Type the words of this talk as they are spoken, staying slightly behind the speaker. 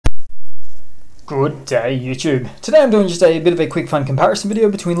Good day, YouTube. Today I'm doing just a bit of a quick fun comparison video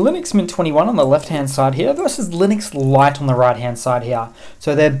between Linux Mint 21 on the left hand side here versus Linux Lite on the right hand side here.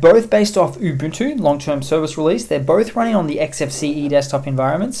 So they're both based off Ubuntu, long-term service release. They're both running on the xfce desktop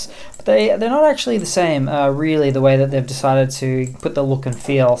environments, but they're not actually the same, really, the way that they've decided to put the look and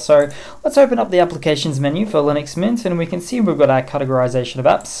feel. So let's open up the applications menu for Linux Mint and we can see we've got our categorization of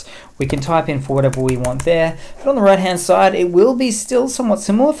apps. We can type in for whatever we want there. But on the right hand side, it will be still somewhat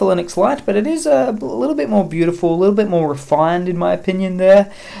similar for Linux Lite, but it is a little bit more beautiful, a little bit more refined in my opinion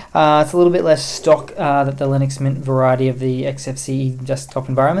there. It's a little bit less stock that the Linux Mint variety of the xfce desktop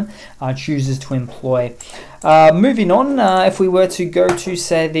environment chooses to employ. Moving on, if we were to go to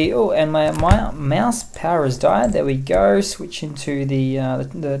say the, and my mouse power has died, there we go, switch into the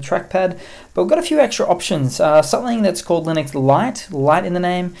trackpad, but we've got a few extra options, something that's called Linux Lite, light in the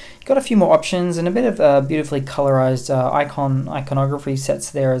name. You've got a few more options and a bit of beautifully colorized iconography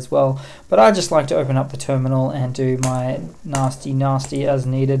sets there as well, but I just like to open up the terminal and do my nasty as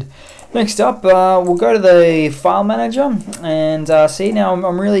needed. Next up, we'll go to the file manager and see now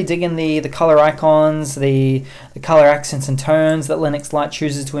I'm really digging the color icons, the color accents and tones that Linux Lite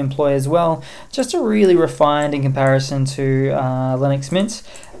chooses to employ as well. Just a really refined in comparison to Linux Mint.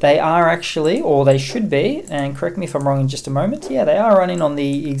 They are actually, or they should be, and correct me if I'm wrong in just a moment, yeah, they are running on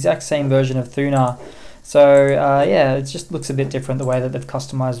the exact same version of Thuna. So yeah, it just looks a bit different the way that they've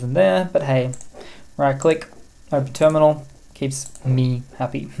customized them there, but hey, right click, open terminal, keeps me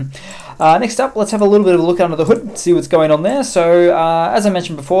happy. Next up, let's have a little bit of a look under the hood, see what's going on there. So as I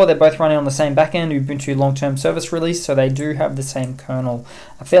mentioned before, they're both running on the same backend, Ubuntu long-term service release, so they do have the same kernel.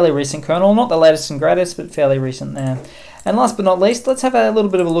 A fairly recent kernel, not the latest and greatest, but fairly recent there. And last but not least, let's have a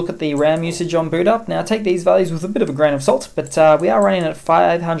little bit of a look at the RAM usage on boot up. Now take these values with a bit of a grain of salt, but we are running at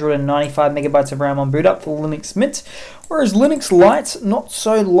 595 megabytes of RAM on boot up for Linux Mint, whereas Linux Lite, not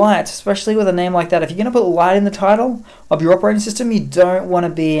so light, especially with a name like that. If you're going to put light in the title of your operating system, you don't want to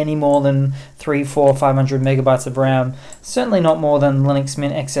be any more than 300, 400, 500 megabytes of RAM. Certainly not more than Linux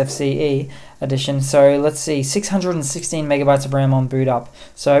Mint xfce edition. So let's see, 616 megabytes of RAM on boot up.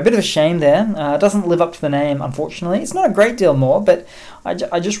 So a bit of a shame there. It doesn't live up to the name, unfortunately. It's not a great deal more, but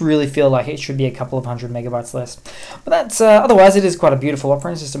I just really feel like it should be a couple of hundred megabytes less. But that's otherwise it is quite a beautiful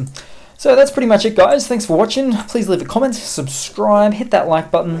operating system. So that's pretty much it, guys. Thanks for watching. Please leave a comment, subscribe, hit that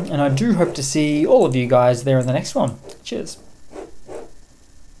like button, and I do hope to see all of you guys there in the next one. Cheers.